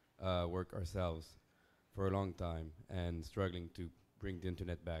work ourselves for a long time and struggling to bring the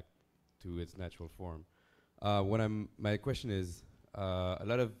internet back to its natural form. My question is, a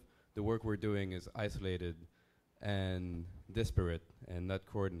lot of the work we're doing is isolated and disparate and not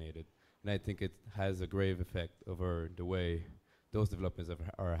coordinated, and I think it has a grave effect over the way those developments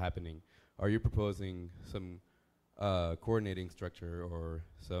are happening. Are you proposing some coordinating structure or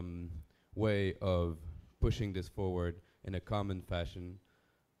some way of pushing this forward in a common fashion,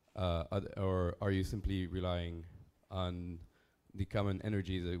 or are you simply relying on the common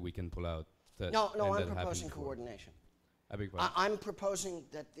energies that we can pull out? No, I'm proposing coordination. I beg your pardon? I'm proposing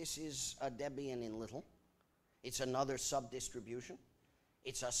that this is a Debian in little. It's another sub-distribution.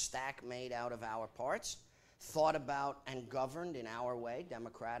 It's a stack made out of our parts, thought about and governed in our way,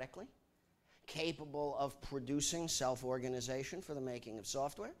 democratically, capable of producing self-organization for the making of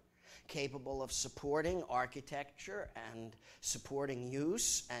software, capable of supporting architecture and supporting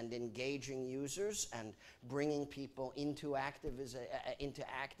use and engaging users and bringing people into active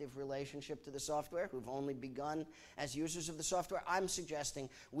relationship to the software who've only begun as users of the software. I'm suggesting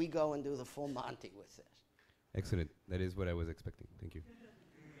we go and do the full Monty with this. Excellent. That is what I was expecting. Thank you.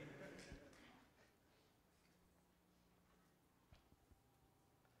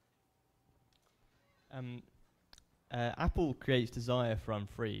 Apple creates desire for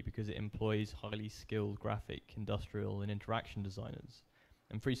unfree because it employs highly skilled graphic, industrial, and interaction designers.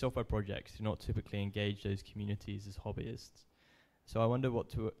 And free software projects do not typically engage those communities as hobbyists. So I wonder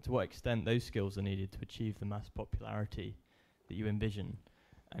to what extent those skills are needed to achieve the mass popularity that you envision.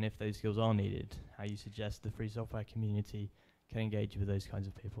 And if those skills are needed, how you suggest the free software community can engage with those kinds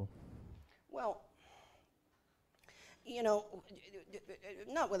of people. Well, you know,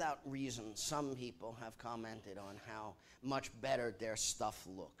 not without reason, some people have commented on how much better their stuff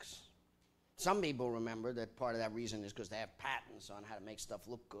looks. Some people remember that part of that reason is because they have patents on how to make stuff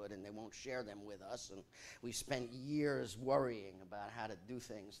look good and they won't share them with us, and we spent years worrying about how to do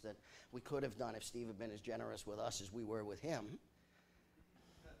things that we could have done if Steve had been as generous with us as we were with him.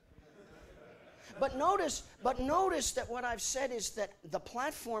 But notice that what I've said is that the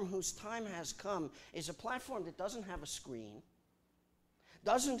platform whose time has come is a platform that doesn't have a screen,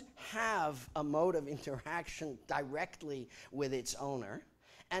 doesn't have a mode of interaction directly with its owner,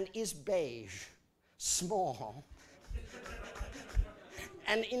 and is beige, small,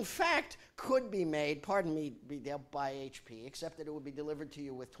 and in fact could be made, pardon me, by HP, except that it would be delivered to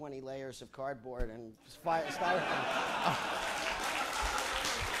you with 20 layers of cardboard and styrofoam.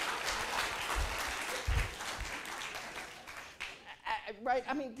 Right?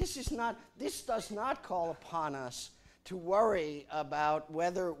 I mean, this does not call upon us to worry about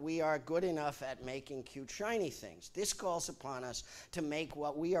whether we are good enough at making cute, shiny things. This calls upon us to make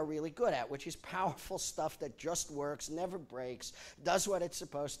what we are really good at, which is powerful stuff that just works, never breaks, does what it's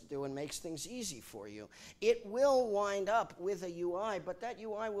supposed to do, and makes things easy for you. It will wind up with a UI, but that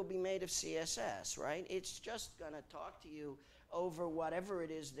UI will be made of CSS, right? It's just going to talk to you over whatever it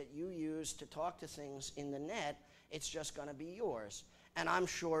is that you use to talk to things in the net. It's just going to be yours. And I'm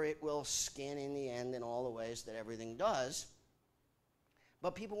sure it will skin in the end in all the ways that everything does.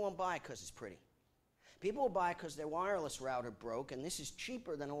 But people won't buy it because it's pretty. People will buy it because their wireless router broke, and this is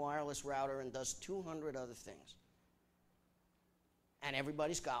cheaper than a wireless router and does 200 other things. And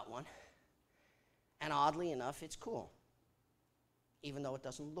everybody's got one. And oddly enough, it's cool, even though it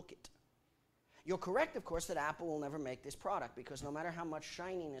doesn't look it. You're correct, of course, that Apple will never make this product, because no matter how much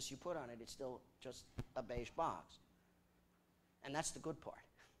shininess you put on it, it's still just a beige box. And that's the good part.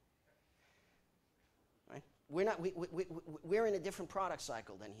 Right? We're in a different product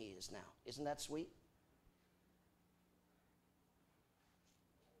cycle than he is now. Isn't that sweet?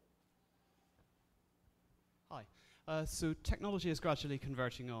 Hi. So technology is gradually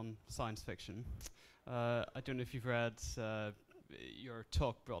converging on science fiction. I don't know if you've read your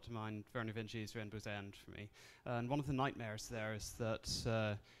talk brought to mind Vernor Vinge's Rainbow's End for me. And one of the nightmares there is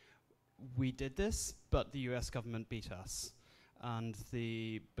that we did this, but the US government beat us. And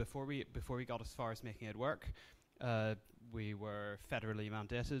before we got as far as making it work, we were federally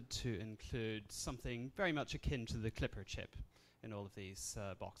mandated to include something very much akin to the Clipper chip in all of these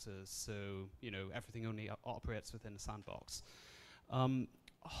boxes. So, you know, everything only operates within a sandbox.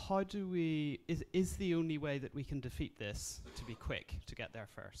 How do we, is the only way that we can defeat this to be quick, to get there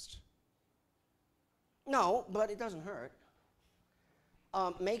first? No, but it doesn't hurt.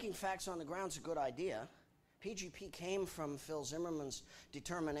 Making facts on the ground is a good idea. PGP came from Phil Zimmerman's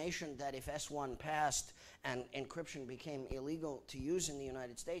determination that if S1 passed and encryption became illegal to use in the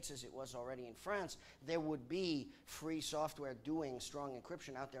United States, as it was already in France, there would be free software doing strong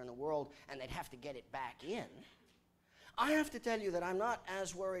encryption out there in the world, and they'd have to get it back in. I have to tell you that I'm not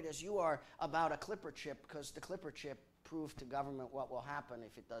as worried as you are about a Clipper chip, because the Clipper chip proved to government what will happen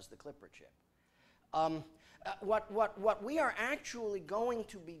if it does the Clipper chip. What we are actually going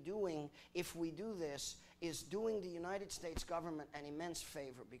to be doing if we do this is doing the United States government an immense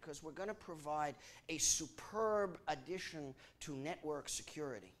favor, because we're going to provide a superb addition to network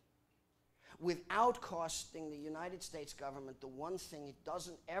security without costing the United States government the one thing it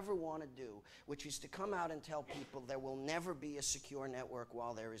doesn't ever want to do, which is to come out and tell people there will never be a secure network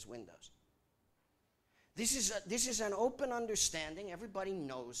while there is Windows. This is an open understanding. Everybody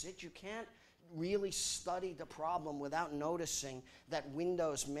knows it. You can't really study the problem without noticing that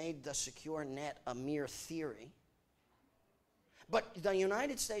Windows made the secure net a mere theory. But the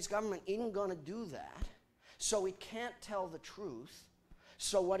United States government isn't going to do that, so it can't tell the truth.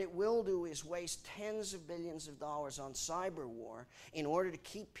 So what it will do is waste tens of billions of dollars on cyber war in order to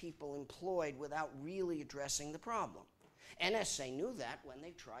keep people employed without really addressing the problem. NSA knew that when they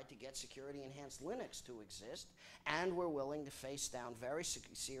tried to get security-enhanced Linux to exist, and were willing to face down very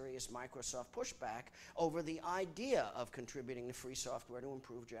serious Microsoft pushback over the idea of contributing to free software to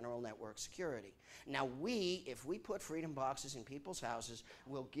improve general network security. Now if we put freedom boxes in people's houses,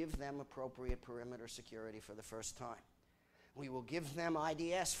 we'll give them appropriate perimeter security for the first time. We will give them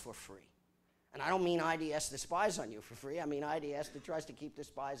IDS for free. And I don't mean IDS that spies on you for free. I mean IDS that tries to keep the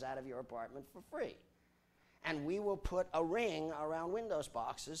spies out of your apartment for free. And we will put a ring around Windows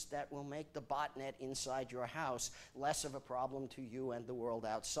boxes that will make the botnet inside your house less of a problem to you and the world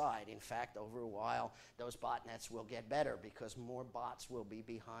outside. In fact, over a while, those botnets will get better because more bots will be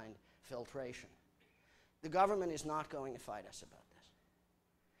behind filtration. The government is not going to fight us about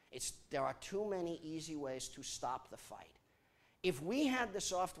this. There are too many easy ways to stop the fight. If we had the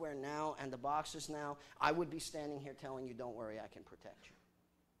software now and the boxes now, I would be standing here telling you, don't worry, I can protect you.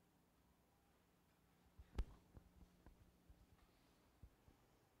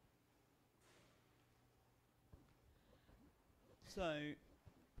 So,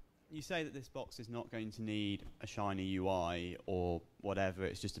 you say that this box is not going to need a shiny UI or whatever,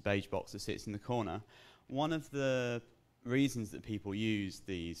 it's just a beige box that sits in the corner. One of the reasons that people use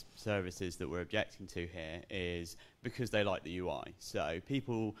these services that we're objecting to here is because they like the UI. So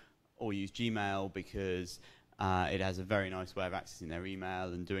people all use Gmail because it has a very nice way of accessing their email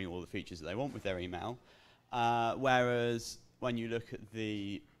and doing all the features that they want with their email. Whereas when you look at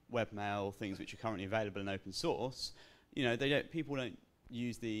the webmail things which are currently available in open source, you know, people don't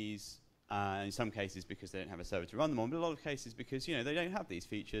use these in some cases because they don't have a server to run them on, but a lot of cases because, you know, they don't have these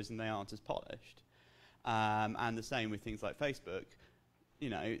features and they aren't as polished. And the same with things like Facebook. You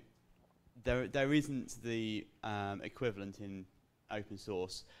know, there isn't the equivalent in open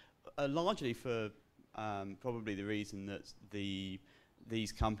source, largely for probably the reason that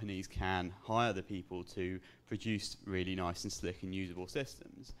these companies can hire the people to produce really nice and slick and usable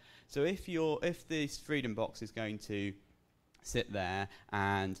systems. So if this Freedom Box is going to sit there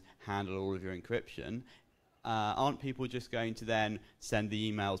and handle all of your encryption, aren't people just going to then send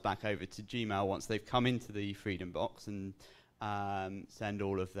the emails back over to Gmail once they've come into the Freedom Box and send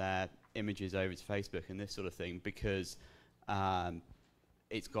all of their images over to Facebook and this sort of thing because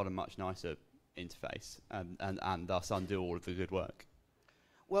it's got a much nicer interface and thus undo all of the good work?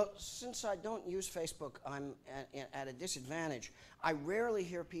 Well, since I don't use Facebook, I'm at a disadvantage. I rarely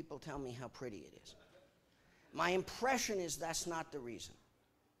hear people tell me how pretty it is. My impression is that's not the reason.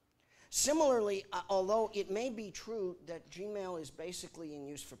 Similarly, although it may be true that Gmail is basically in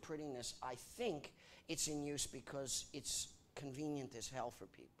use for prettiness, I think it's in use because it's convenient as hell for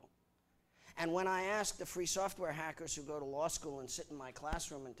people. And when I ask the free software hackers who go to law school and sit in my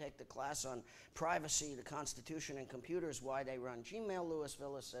classroom and take the class on privacy, the Constitution, and computers, why they run Gmail, Louis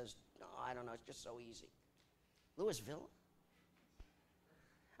Villa says, no, I don't know, it's just so easy. Louis Villa?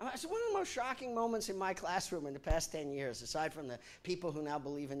 It's one of the most shocking moments in my classroom in the past 10 years, aside from the people who now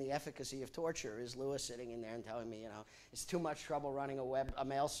believe in the efficacy of torture, is Louis sitting in there and telling me, you know, it's too much trouble running a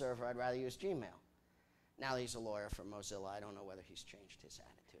mail server, I'd rather use Gmail. Now he's a lawyer for Mozilla. I don't know whether he's changed his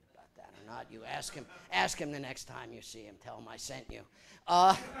attitude about that or not. You ask him the next time you see him, tell him I sent you.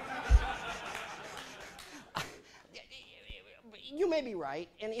 You may be right,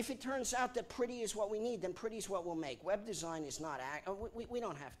 and if it turns out that pretty is what we need, then pretty is what we'll make. Web design is not, we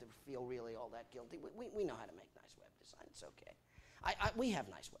don't have to feel really all that guilty. We know how to make nice web design, it's okay. We have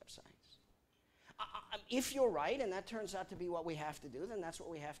nice websites. If you're right, and that turns out to be what we have to do, then that's what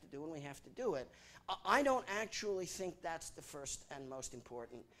we have to do, and we have to do it. I don't actually think that's the first and most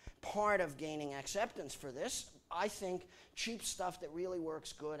important part of gaining acceptance for this. I think cheap stuff that really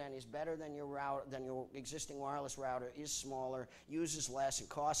works good and is better than your existing wireless router, is smaller, uses less, and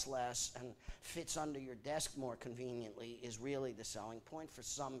costs less, and fits under your desk more conveniently is really the selling point for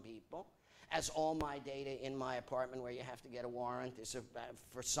some people. As all my data in my apartment where you have to get a warrant is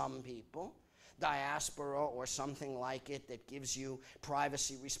for some people. Diaspora or something like it that gives you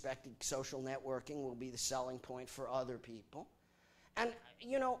privacy-respected social networking will be the selling point for other people. And,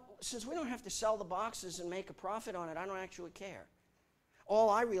 you know, since we don't have to sell the boxes and make a profit on it, I don't actually care.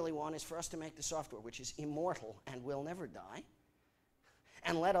 All I really want is for us to make the software, which is immortal and will never die,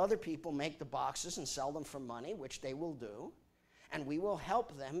 and let other people make the boxes and sell them for money, which they will do, and we will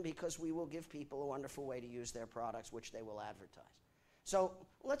help them because we will give people a wonderful way to use their products, which they will advertise. So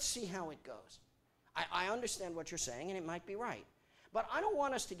let's see how it goes. I understand what you're saying, and it might be right. But I don't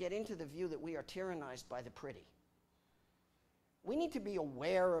want us to get into the view that we are tyrannized by the pretty. We need to be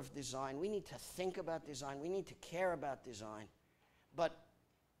aware of design. We need to think about design. We need to care about design. But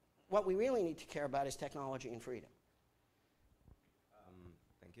what we really need to care about is technology and freedom.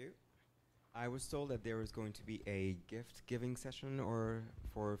 Thank you. I was told that there was going to be a gift-giving session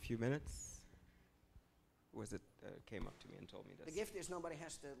for a few minutes. Was it came up to me and told me this? The gift is nobody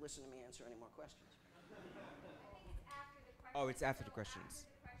has to listen to me answer any more questions. Oh, it's after the questions.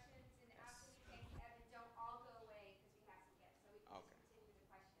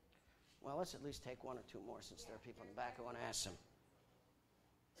 Well, let's at least take one or two more since there are people in the back who want to ask them.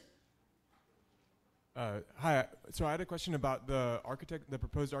 Hi. So I had a question about the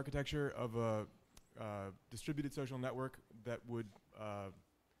proposed architecture of a distributed social network that would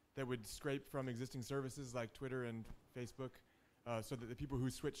scrape from existing services like Twitter and Facebook, so that the people who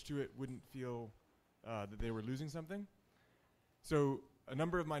switch to it wouldn't feel that they were losing something. So a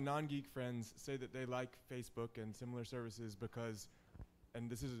number of my non-geek friends say that they like Facebook and similar services because, and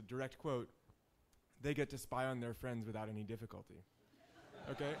this is a direct quote, they get to spy on their friends without any difficulty.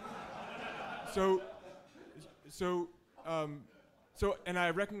 Okay? And I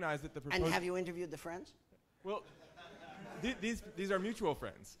recognize that the proposed... And have you interviewed the friends? Well, these are mutual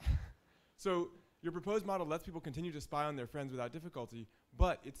friends. So your proposed model lets people continue to spy on their friends without difficulty,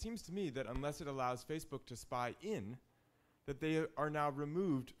 but it seems to me that unless it allows Facebook to spy in, that they are now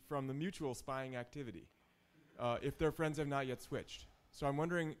removed from the mutual spying activity if their friends have not yet switched. So I'm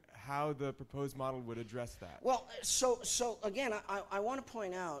wondering how the proposed model would address that. Well, so again, I want to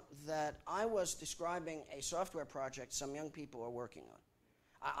point out that I was describing a software project some young people are working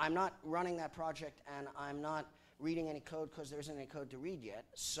on. I'm not running that project, and I'm not reading any code because there isn't any code to read yet.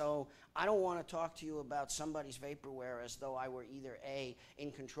 So I don't want to talk to you about somebody's vaporware as though I were either A,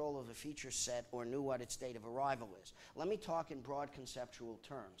 in control of a feature set or knew what its date of arrival is. Let me talk in broad conceptual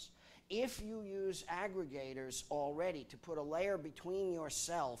terms. If you use aggregators already to put a layer between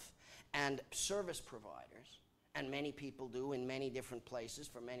yourself and service providers, and many people do in many different places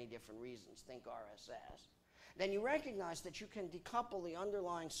for many different reasons, think RSS, then you recognize that you can decouple the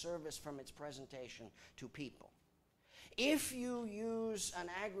underlying service from its presentation to people. If you use an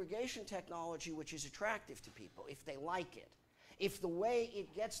aggregation technology which is attractive to people, if they like it, if the way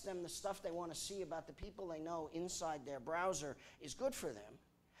it gets them the stuff they want to see about the people they know inside their browser is good for them,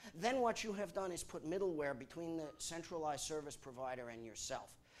 then what you have done is put middleware between the centralized service provider and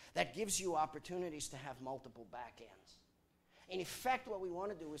yourself. That gives you opportunities to have multiple backends. In effect, what we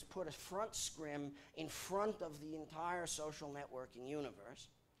want to do is put a front scrim in front of the entire social networking universe,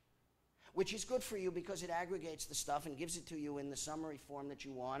 which is good for you because it aggregates the stuff and gives it to you in the summary form that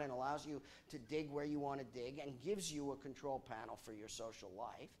you want and allows you to dig where you want to dig and gives you a control panel for your social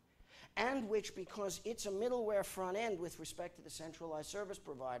life, and which, because it's a middleware front end with respect to the centralized service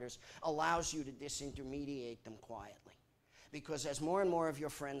providers, allows you to disintermediate them quietly. Because as more and more of your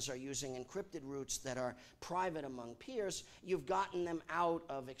friends are using encrypted routes that are private among peers, you've gotten them out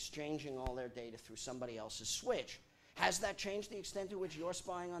of exchanging all their data through somebody else's switch. Has that changed the extent to which you're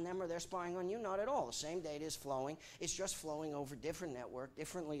spying on them or they're spying on you? Not at all. The same data is flowing. It's just flowing over different network,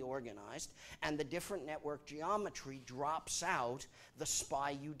 differently organized, and the different network geometry drops out the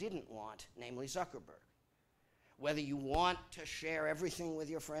spy you didn't want, namely Zuckerberg. Whether you want to share everything with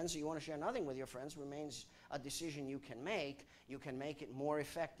your friends or you want to share nothing with your friends remains a decision you can make. You can make it more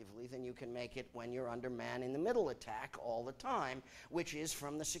effectively than you can make it when you're under man-in-the-middle attack all the time, which is,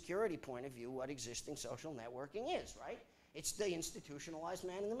 from the security point of view, what existing social networking is, right? It's the institutionalized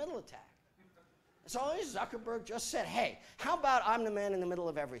man-in-the-middle attack. So Zuckerberg just said, hey, how about I'm the man in the middle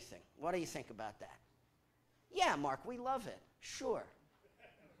of everything? What do you think about that? Yeah, Mark, we love it. Sure.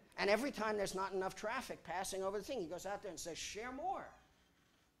 And every time there's not enough traffic passing over the thing, he goes out there and says, share more,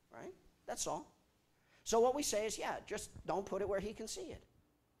 right? That's all. So what we say is, yeah, just don't put it where he can see it.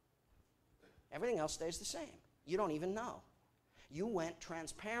 Everything else stays the same. You don't even know. You went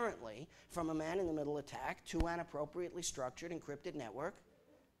transparently from a man-in-the-middle attack to an appropriately structured encrypted network.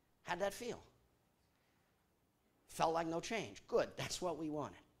 How'd that feel? Felt like no change. Good, that's what we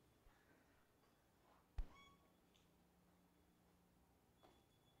wanted.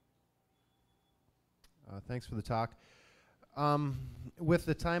 Thanks for the talk. With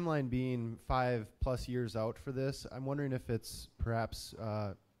the timeline being 5+ years out for this, I'm wondering if it's perhaps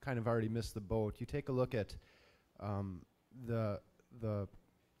kind of already missed the boat. You take a look at the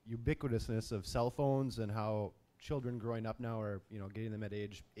ubiquitousness of cell phones and how children growing up now are, getting them at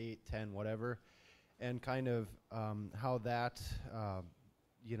age 8, 10, whatever, and kind of how that,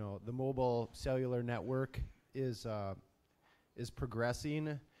 the mobile cellular network is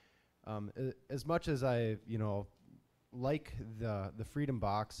progressing. As much as I, like the Freedom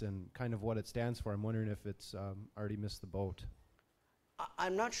Box and kind of what it stands for, I'm wondering if it's already missed the boat.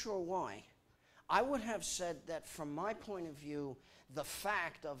 I'm not sure why. I would have said that from my point of view, the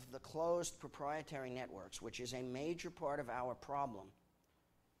fact of the closed proprietary networks, which is a major part of our problem,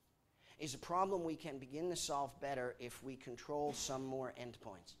 is a problem we can begin to solve better if we control some more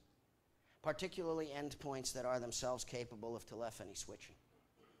endpoints, particularly endpoints that are themselves capable of telephony switching.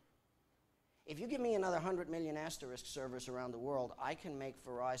 If you give me another 100 million asterisk servers around the world, I can make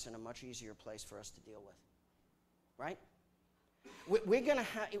Verizon a much easier place for us to deal with, right? We're going to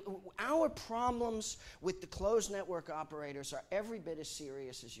have, our problems with the closed network operators are every bit as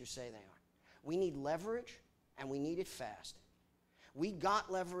serious as you say they are. We need leverage, and we need it fast. We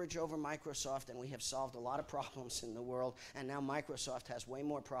got leverage over Microsoft, and we have solved a lot of problems in the world, and now Microsoft has way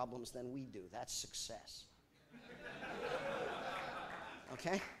more problems than we do. That's success.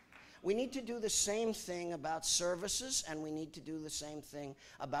 Okay? We need to do the same thing about services, and we need to do the same thing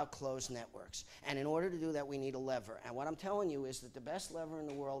about closed networks. And in order to do that, we need a lever. And what I'm telling you is that the best lever in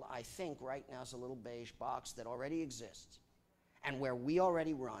the world, I think, right now is a little beige box that already exists and where we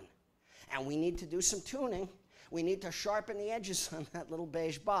already run. And we need to do some tuning. We need to sharpen the edges on that little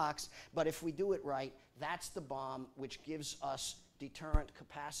beige box. But if we do it right, that's the bomb which gives us deterrent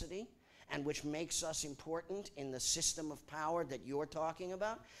capacity and which makes us important in the system of power that you're talking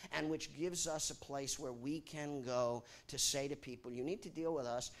about, and which gives us a place where we can go to say to people, you need to deal with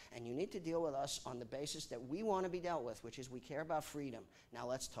us, and you need to deal with us on the basis that we want to be dealt with, which is we care about freedom. Now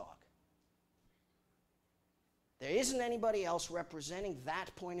let's talk. There isn't anybody else representing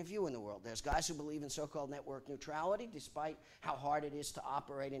that point of view in the world. There's guys who believe in so-called network neutrality, despite how hard it is to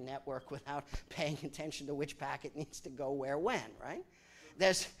operate a network without paying attention to which packet needs to go where when, right?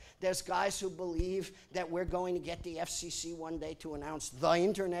 There's guys who believe that we're going to get the FCC one day to announce the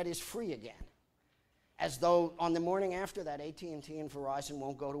internet is free again. As though on the morning after that, AT&T and Verizon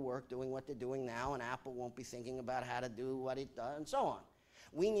won't go to work doing what they're doing now, and Apple won't be thinking about how to do what it does, and so on.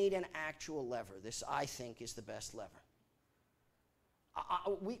 We need an actual lever. This, I think, is the best lever.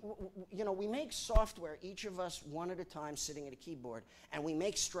 We make software, each of us one at a time sitting at a keyboard, and we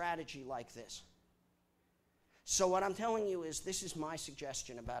make strategy like this. So what I'm telling you is this is my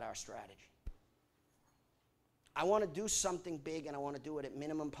suggestion about our strategy. I want to do something big, and I want to do it at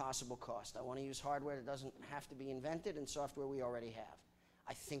minimum possible cost. I want to use hardware that doesn't have to be invented and software we already have.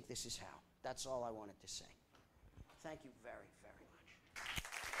 I think this is how. That's all I wanted to say. Thank you very, very much.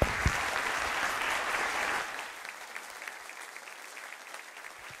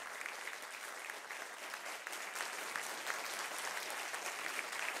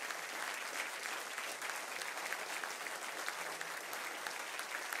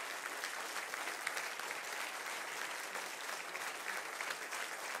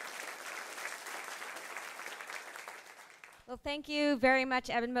 Well, thank you very much,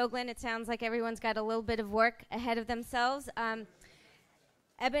 Eben Moglen. It sounds like everyone's got a little bit of work ahead of themselves.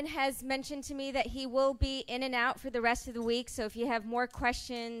 Eben has mentioned to me that he will be in and out for the rest of the week, so if you have more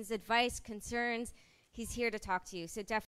questions, advice, concerns, he's here to talk to you. So definitely